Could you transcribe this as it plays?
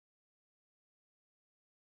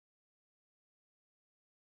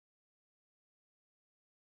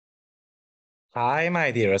Hi,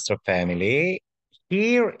 my dear Astro family.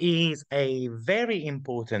 Here is a very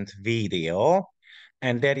important video,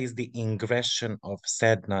 and that is the ingression of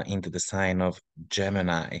Sedna into the sign of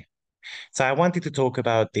Gemini. So I wanted to talk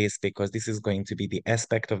about this because this is going to be the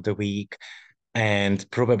aspect of the week, and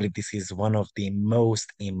probably this is one of the most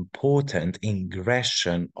important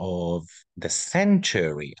ingression of the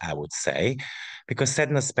century, I would say, because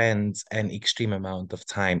Sedna spends an extreme amount of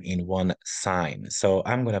time in one sign. So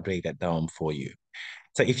I'm going to break that down for you.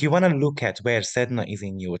 So if you want to look at where Sedna is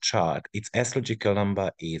in your chart, its astrological number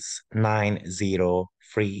is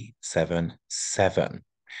 90377.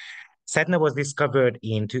 Sedna was discovered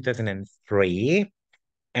in 2003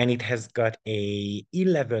 and it has got a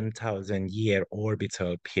 11,000 year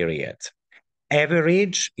orbital period.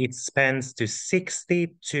 Average, it spans to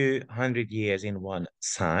 60 to 100 years in one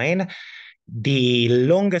sign. The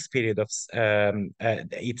longest period of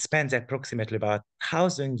it spends approximately about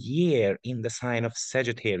 1,000 years in the sign of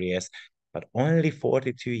Sagittarius, but only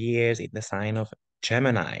 42 years in the sign of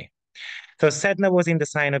Gemini. So Sedna was in the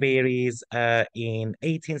sign of Aries in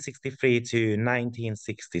 1863 to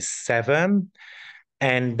 1967.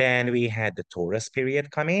 And then we had the Taurus period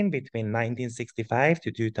come in between 1965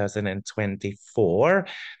 to 2024.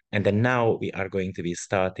 And then now we are going to be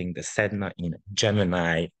starting the Sedna in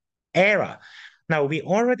Gemini era. Now, we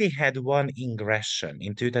already had one ingression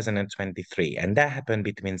in 2023, and that happened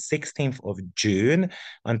between 16th of June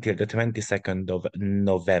until the 22nd of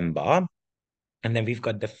November. And then we've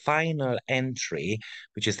got the final entry,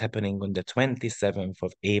 which is happening on the 27th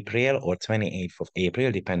of April or 28th of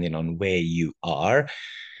April, depending on where you are,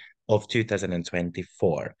 of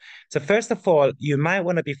 2024. So first of all, you might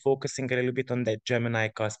want to be focusing a little bit on that Gemini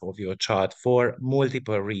cusp of your chart for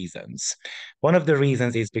multiple reasons. One of the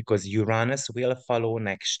reasons is because Uranus will follow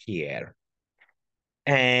next year.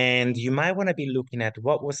 And you might want to be looking at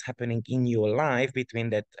what was happening in your life between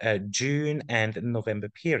that June and November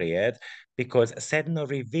period, because Sedna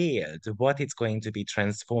revealed what it's going to be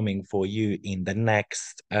transforming for you in the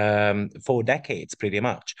next 4 decades, pretty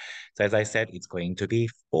much. So as I said, it's going to be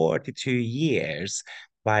 42 years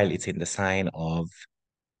while it's in the sign of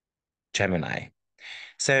Gemini.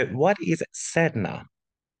 So what is Sedna?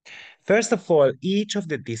 First of all, each of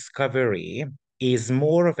the discovery is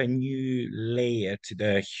more of a new layer to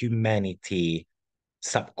the humanity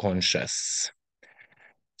subconscious.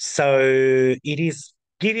 So it is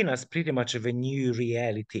giving us pretty much of a new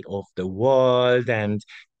reality of the world. And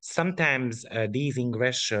sometimes these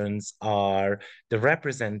ingressions are the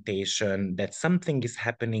representation that something is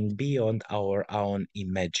happening beyond our own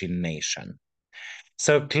imagination.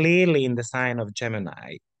 So clearly in the sign of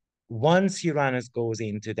Gemini, once Uranus goes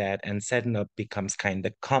into that and Sedna becomes kind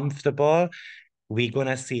of comfortable, we're going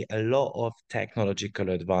to see a lot of technological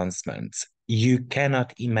advancements. You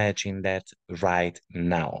cannot imagine that right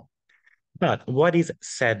now. But what is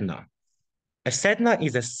Sedna? A Sedna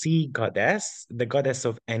is a sea goddess, the goddess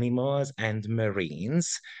of animals and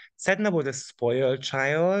marines. Sedna was a spoiled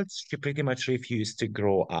child. She pretty much refused to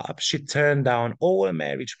grow up. She turned down all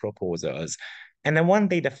marriage proposals. And then one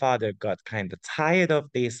day the father got kind of tired of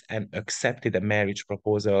this and accepted a marriage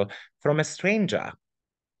proposal from a stranger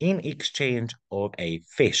in exchange of a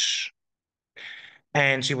fish.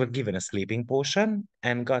 And she was given a sleeping potion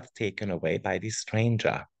and got taken away by this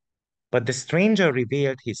stranger. But the stranger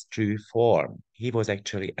revealed his true form. He was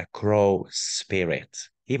actually a crow spirit.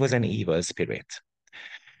 He was an evil spirit.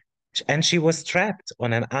 And she was trapped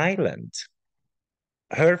on an island.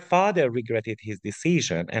 Her father regretted his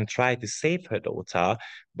decision and tried to save her daughter,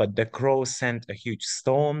 but the crows sent a huge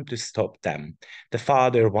storm to stop them. The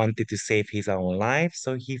father wanted to save his own life,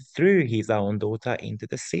 so he threw his own daughter into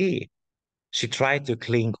the sea. She tried to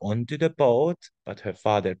cling onto the boat, but her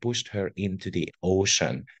father pushed her into the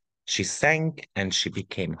ocean. She sank and she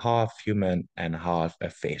became half human and half a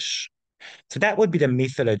fish. So that would be the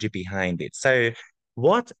mythology behind it. So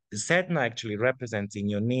what Sedna actually represents in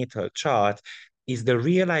your natal chart is the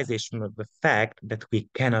realization of the fact that we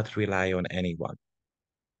cannot rely on anyone.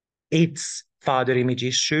 It's father image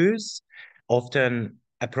issues. Often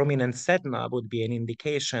a prominent Sedna would be an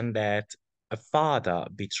indication that a father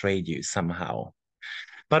betrayed you somehow.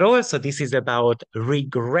 But also, this is about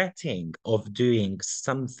regretting of doing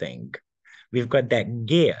something. We've got that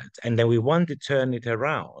guilt, and then we want to turn it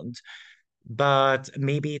around, but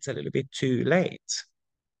maybe it's a little bit too late.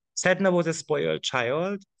 Sedna was a spoiled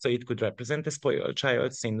child, so it could represent a spoiled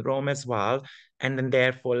child syndrome as well. And then,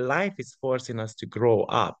 therefore, life is forcing us to grow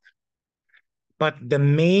up. But the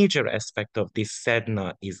major aspect of this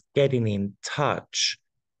Sedna is getting in touch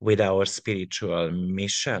with our spiritual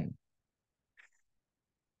mission.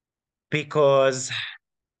 Because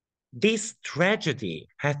This tragedy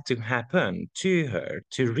had to happen to her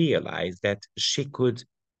to realize that she could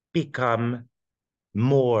become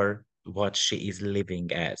more what she is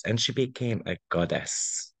living as, and she became a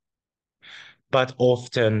goddess. But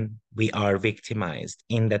often we are victimized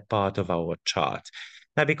in that part of our chart.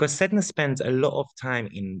 Now, because Sedna spends a lot of time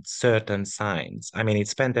in certain signs, I mean, it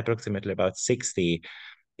spent approximately about 60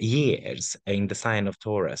 years in the sign of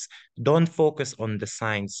Taurus. Don't focus on the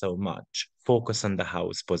sign so much, focus on the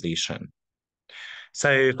house position.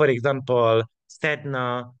 So, for example,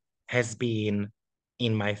 Sedna has been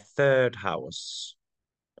in my third house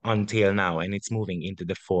until now, and it's moving into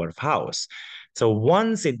the fourth house. So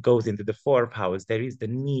once it goes into the fourth house, there is the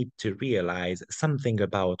need to realize something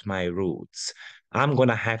about my roots. I'm going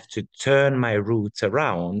to have to turn my roots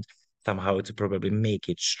around somehow to probably make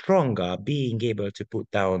it stronger, being able to put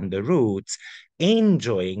down the roots,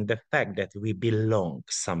 enjoying the fact that we belong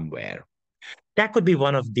somewhere. That could be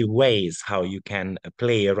one of the ways how you can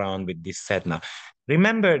play around with this Sedna.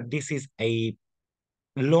 Remember, this is a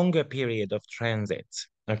longer period of transit.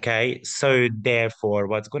 Okay. So therefore,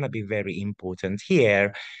 what's going to be very important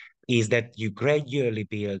here is that you gradually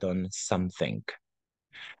build on something.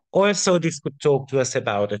 Also, this could talk to us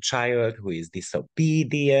about a child who is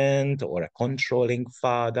disobedient or a controlling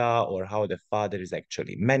father, or how the father is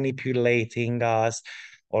actually manipulating us,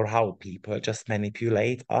 or how people just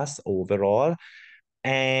manipulate us overall.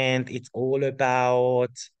 And it's all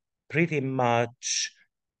about pretty much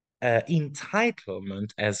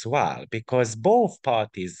entitlement as well, because both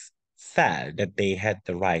parties felt that they had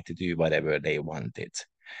the right to do whatever they wanted.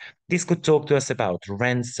 This could talk to us about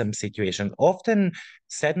ransom situation. Often,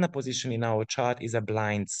 Sedna position in our chart is a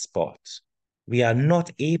blind spot. We are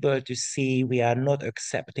not able to see, we are not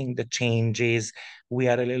accepting the changes. We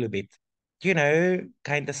are a little bit,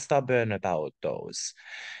 kind of stubborn about those.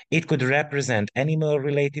 It could represent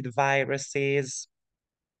animal-related viruses,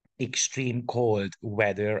 extreme cold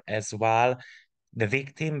weather as well, the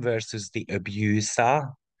victim versus the abuser.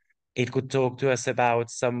 It could talk to us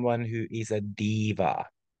about someone who is a diva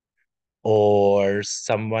or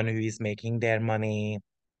someone who is making their money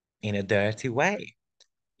in a dirty way.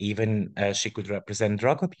 Even she could represent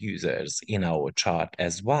drug abusers in our chart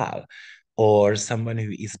as well, or someone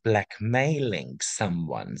who is blackmailing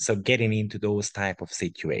someone. So getting into those type of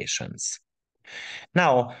situations.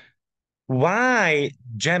 Now, why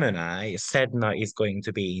Gemini Sedna is going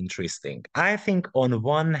to be interesting. I think on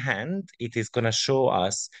one hand, it is going to show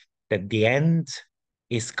us that the end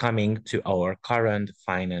is coming to our current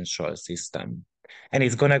financial system, and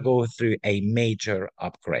it's going to go through a major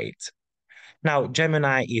upgrade. Now,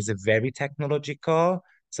 Gemini is very technological,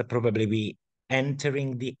 so probably we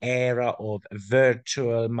entering the era of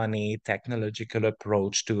virtual money, technological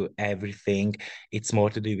approach to everything. It's more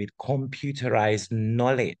to do with computerized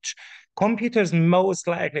knowledge. Computers most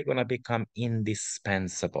likely going to become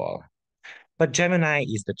indispensable. But Gemini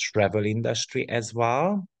is the travel industry as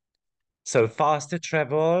well. So faster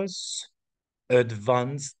travels,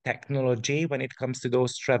 advanced technology when it comes to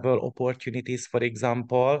those travel opportunities, for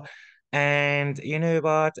example. And you know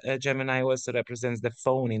what? Gemini also represents the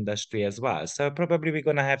phone industry as well. So probably we're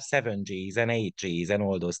going to have 7Gs and 8Gs and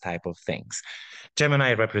all those type of things.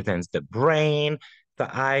 Gemini represents the brain. So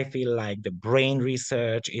I feel like the brain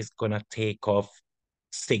research is going to take off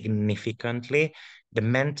significantly. The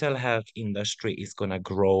mental health industry is going to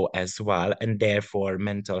grow as well. And therefore,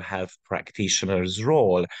 mental health practitioners'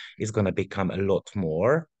 role is going to become a lot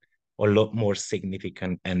more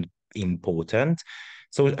significant and important.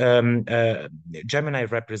 So Gemini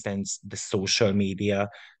represents the social media.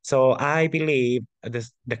 So I believe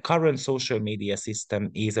the current social media system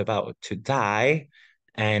is about to die,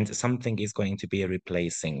 and something is going to be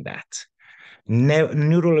replacing that.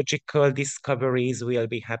 Neurological discoveries will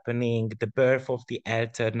be happening, the birth of the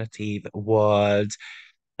alternative world,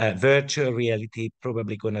 virtual reality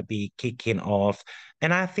probably going to be kicking off.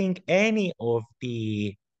 And I think any of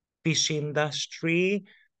the fish industry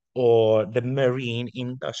or the marine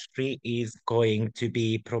industry is going to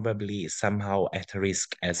be probably somehow at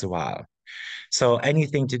risk as well. So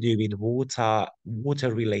anything to do with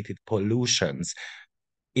water related pollutions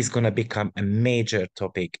is going to become a major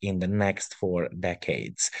topic in the next 4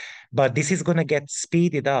 decades. But this is going to get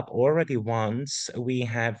speeded up already once we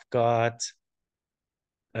have got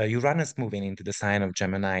Uranus moving into the sign of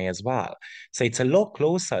Gemini as well. So it's a lot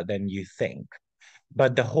closer than you think.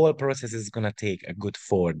 But the whole process is going to take a good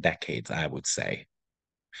 4 decades, I would say.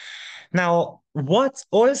 Now, what's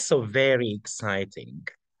also very exciting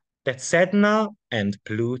that Sedna and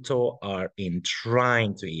Pluto are in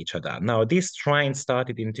trine to each other. Now, this trine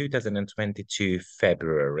started in 2022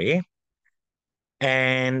 February,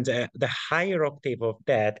 And the higher octave of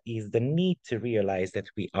that is the need to realize that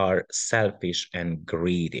we are selfish and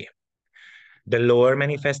greedy. The lower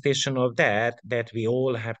manifestation of that we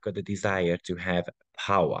all have got a desire to have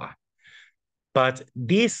power. But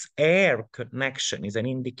this air connection is an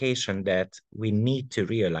indication that we need to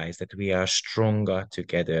realize that we are stronger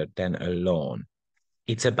together than alone.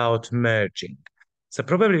 It's about merging. So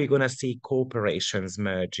probably we're going to see corporations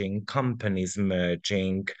merging, companies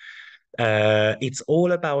merging. It's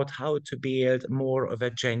all about how to build more of a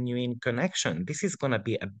genuine connection. This is going to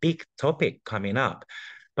be a big topic coming up.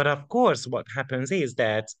 But of course, what happens is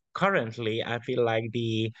that currently I feel like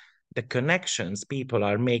the connections people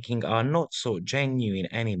are making are not so genuine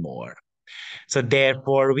anymore. So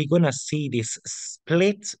therefore, we're gonna see this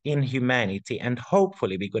split in humanity, and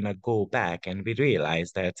hopefully we're gonna go back and we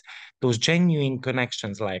realize that those genuine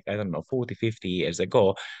connections, like, I don't know, 40, 50 years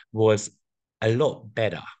ago, was a lot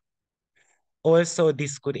better. Also,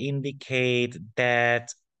 this could indicate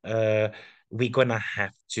that uh, we're gonna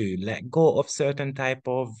have to let go of certain type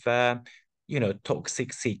of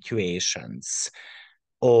toxic situations.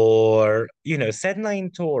 Or, Sedna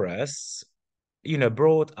in Taurus,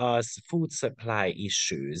 brought us food supply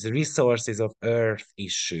issues, resources of earth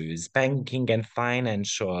issues, banking and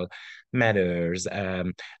financial matters,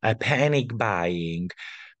 panic buying,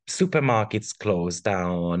 supermarkets closed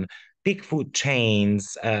down, big food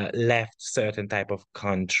chains left certain type of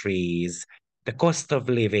countries, the cost of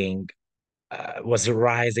living was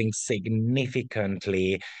rising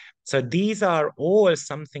significantly. So these are all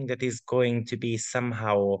something that is going to be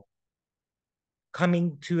somehow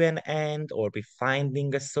coming to an end, or be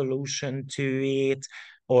finding a solution to it,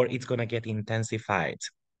 or it's going to get intensified.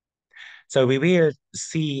 So we will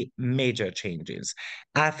see major changes.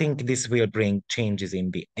 I think this will bring changes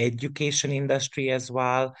in the education industry as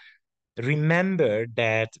well. Remember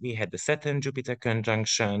that we had the Saturn-Jupiter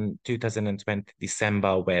conjunction 2020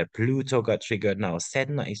 December, where Pluto got triggered. Now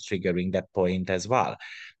Sedna is triggering that point as well.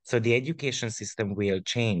 So the education system will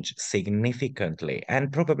change significantly,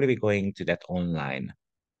 and probably we're going to that online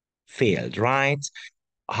field, right?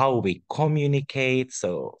 How we communicate,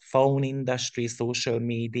 so phone industry, social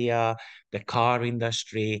media, the car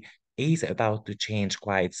industry is about to change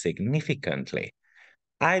quite significantly.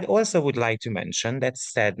 I also would like to mention that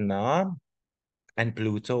Sedna and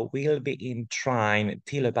Pluto will be in trine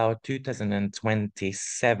till about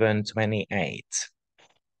 2027, 28.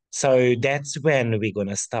 So that's when we're going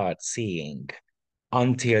to start seeing,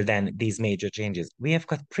 until then, these major changes. We have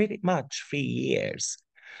got pretty much 3 years.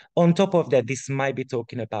 On top of that, this might be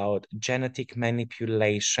talking about genetic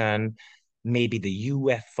manipulation, maybe the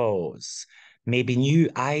UFOs, maybe new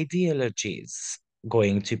ideologies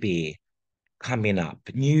going to be coming up,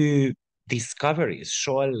 new discoveries,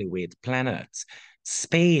 surely with planets,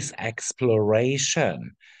 space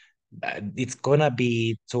exploration. It's gonna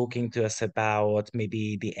be talking to us about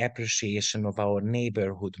maybe the appreciation of our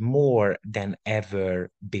neighborhood more than ever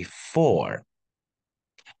before.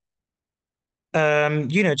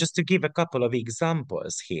 Just to give a couple of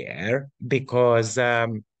examples here, because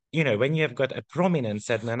when you have got a prominent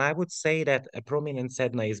Sedna, and I would say that a prominent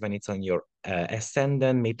Sedna is when it's on your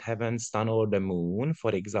ascendant, midheaven, sun, or the moon,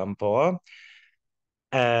 for example.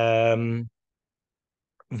 Um,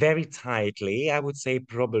 very tightly, I would say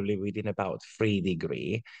probably within about 3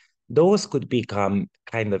 degrees. Those could become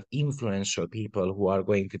kind of influential people who are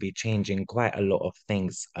going to be changing quite a lot of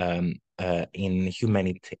things in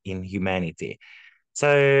humanity.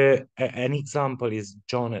 So an example is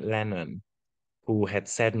John Lennon, who had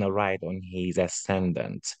Sedna right on his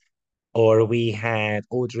ascendant. Or we had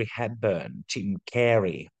Audrey Hepburn, Jim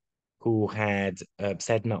Carrey, who had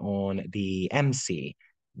Sedna on the MC.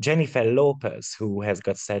 Jennifer Lopez, who has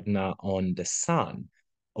got Sedna on the Sun.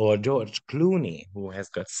 Or George Clooney, who has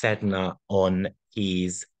got Sedna on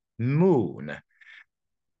his moon.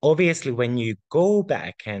 Obviously, when you go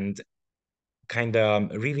back and kind of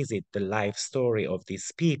revisit the life story of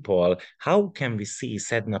these people, how can we see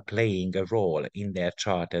Sedna playing a role in their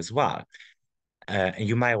chart as well? And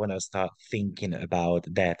you might want to start thinking about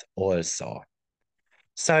that also.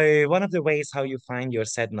 So one of the ways how you find your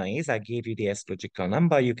Sedna is I gave you the astrological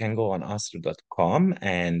number. You can go on astro.com,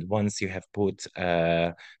 and once you have put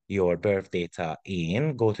your birth data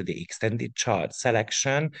in, go to the extended chart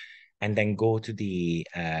selection, and then go to the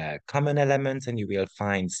common elements, and you will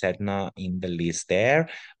find Sedna in the list there.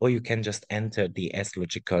 Or you can just enter the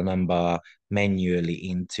astrological number manually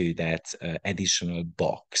into that additional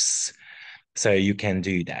box. So you can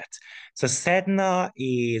do that. So Sedna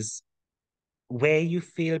is where you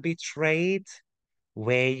feel betrayed,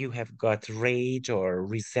 where you have got rage or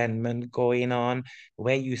resentment going on,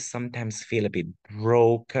 where you sometimes feel a bit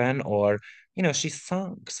broken or, she's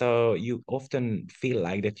sunk. So you often feel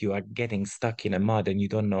like that you are getting stuck in a mud and you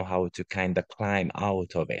don't know how to kind of climb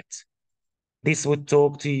out of it. This would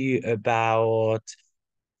talk to you about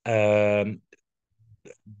um,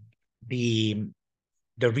 the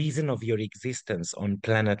the reason of your existence on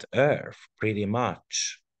planet Earth, pretty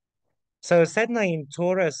much. So Sedna in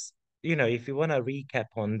Taurus, if you want to recap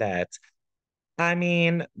on that, I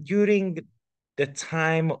mean, during this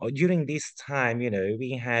time,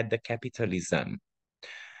 we had the capitalism.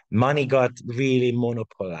 Money got really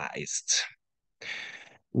monopolized.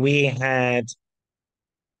 We had,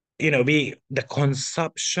 the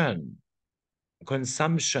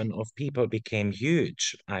consumption of people became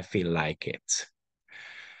huge. I feel like it.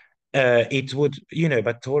 It would,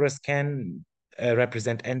 but Taurus can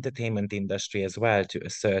represent entertainment industry as well to a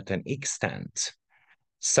certain extent.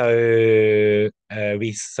 So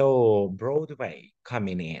we saw Broadway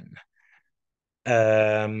coming in.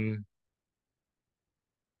 Um,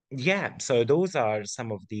 yeah, so those are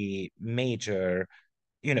some of the major,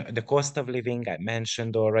 the cost of living I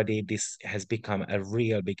mentioned already. This has become a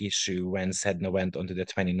real big issue when Sedna went onto the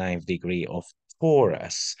 29th degree of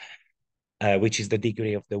Taurus, which is the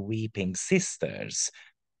degree of the weeping sisters.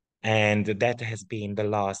 And that has been the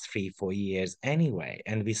last 3, 4 years anyway.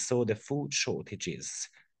 And we saw the food shortages,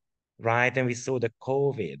 right? And we saw the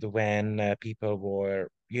COVID when people were,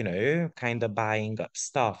 kind of buying up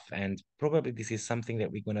stuff. And probably this is something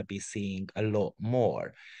that we're going to be seeing a lot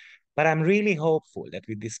more. But I'm really hopeful that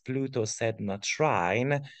with this Pluto Sedna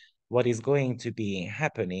trine, what is going to be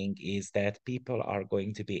happening is that people are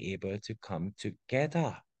going to be able to come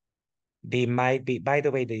together. They might be, by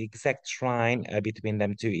the way, the exact trine between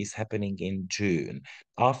them two is happening in June.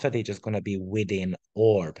 After they're just going to be within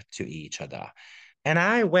orb to each other. And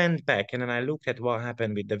I went back and then I looked at what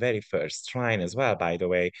happened with the very first trine as well, by the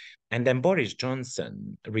way. And then Boris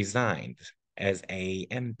Johnson resigned as a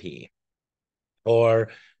MP. Or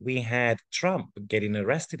we had Trump getting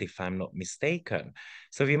arrested, if I'm not mistaken.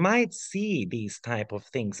 So we might see these type of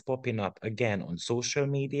things popping up again on social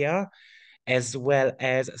media, as well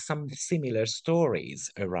as some similar stories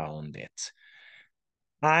around it.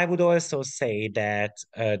 I would also say that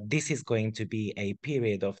this is going to be a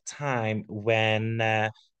period of time when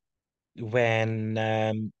um,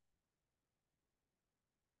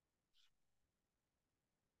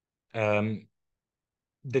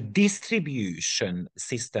 the distribution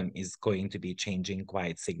system is going to be changing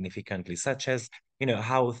quite significantly, such as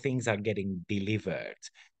how things are getting delivered.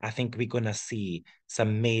 I think we're gonna see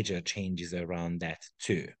some major changes around that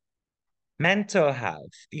too. Mental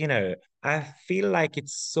health, I feel like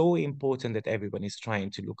it's so important that everyone is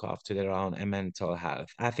trying to look after their own mental health.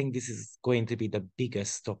 I think this is going to be the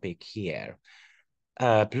biggest topic here.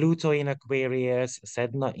 Pluto in Aquarius,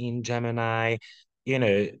 Sedna in Gemini, you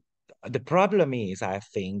know, the problem is, I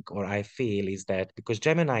think, or I feel, is that because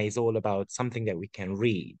Gemini is all about something that we can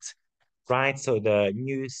read, right? So the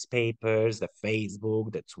newspapers, the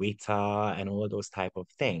Facebook, the Twitter, and all those type of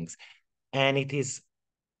things. And it is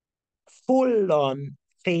full on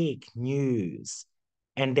fake news.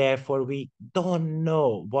 And therefore, we don't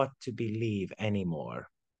know what to believe anymore.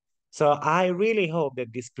 So I really hope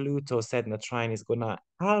that this Pluto Sedna trine is gonna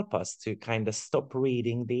help us to kind of stop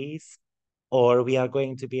reading these, or we are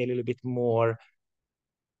going to be a little bit more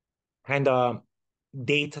kind of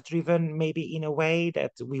data driven, maybe in a way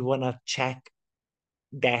that we wanna check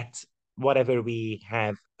that whatever we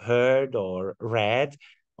have heard or read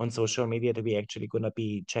on social media, that we actually gonna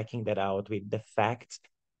be checking that out with the facts.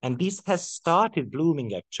 And this has started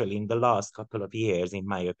blooming actually in the last couple of years, in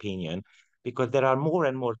my opinion, because there are more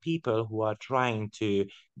and more people who are trying to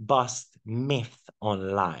bust myth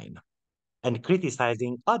online and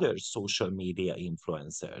criticizing other social media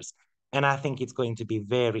influencers. And I think it's going to be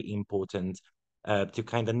very important to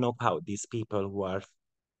kind of knock out these people who are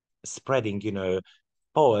spreading,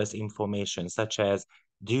 false information, such as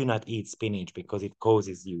do not eat spinach because it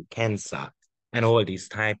causes you cancer and all this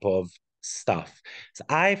type of stuff. So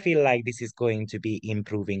I feel like this is going to be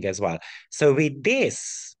improving as well. So with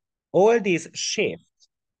this, all these shifts,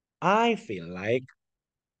 I feel like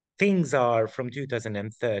things are from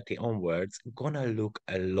 2030 onwards gonna look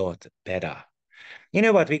a lot better. You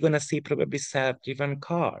know what? We're gonna see probably self-driven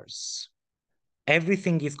cars.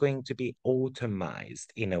 Everything is going to be automized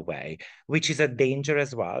in a way, which is a danger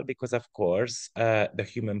as well, because of course, the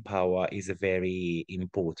human power is very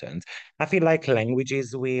important. I feel like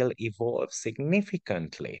languages will evolve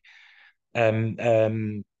significantly. Um,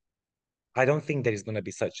 um, I don't think there is going to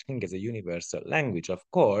be such thing as a universal language, of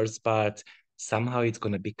course, but somehow it's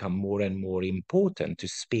going to become more and more important to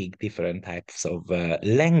speak different types of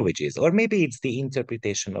languages, or maybe it's the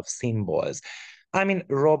interpretation of symbols. I mean,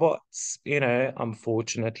 robots,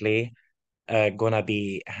 unfortunately, gonna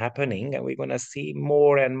be happening, and we're gonna see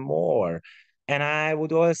more and more. And I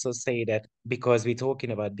would also say that because we're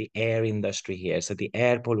talking about the air industry here, so the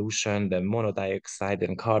air pollution, the monodioxide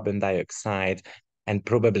and carbon dioxide, and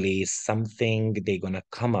probably something they're gonna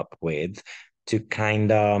come up with to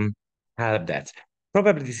kind of help that.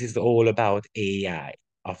 Probably this is all about AI,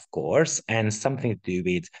 of course, and something to do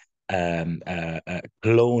with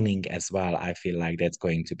cloning as well. I feel like that's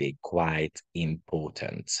going to be quite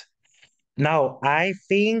important. Now, I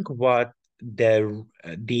think what the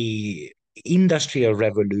industrial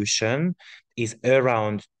revolution is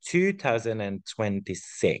around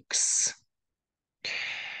 2026.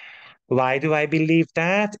 Why do I believe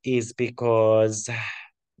that? Is because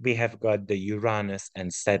we have got the Uranus and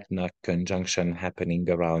Sedna conjunction happening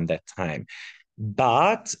around that time.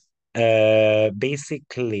 But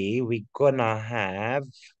basically, we're gonna have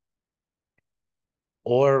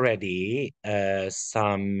already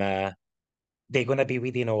some they're going to be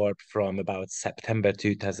within orb from about September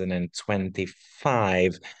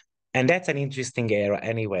 2025. And that's an interesting era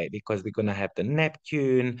anyway, because we're going to have the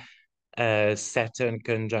Neptune, Saturn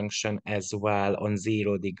conjunction as well on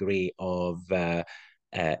 0 degree of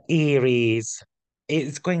Aries.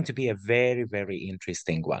 It's going to be a very, very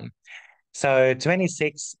interesting one. So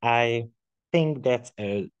 26, I think that's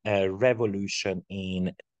a revolution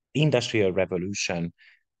in industrial revolution,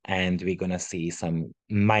 and we're gonna see some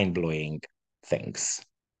mind-blowing things.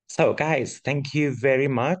 So guys, thank you very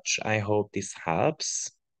much. I hope this helps,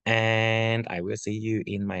 and I will see you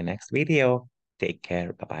in my next video. Take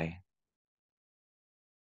care. Bye-bye.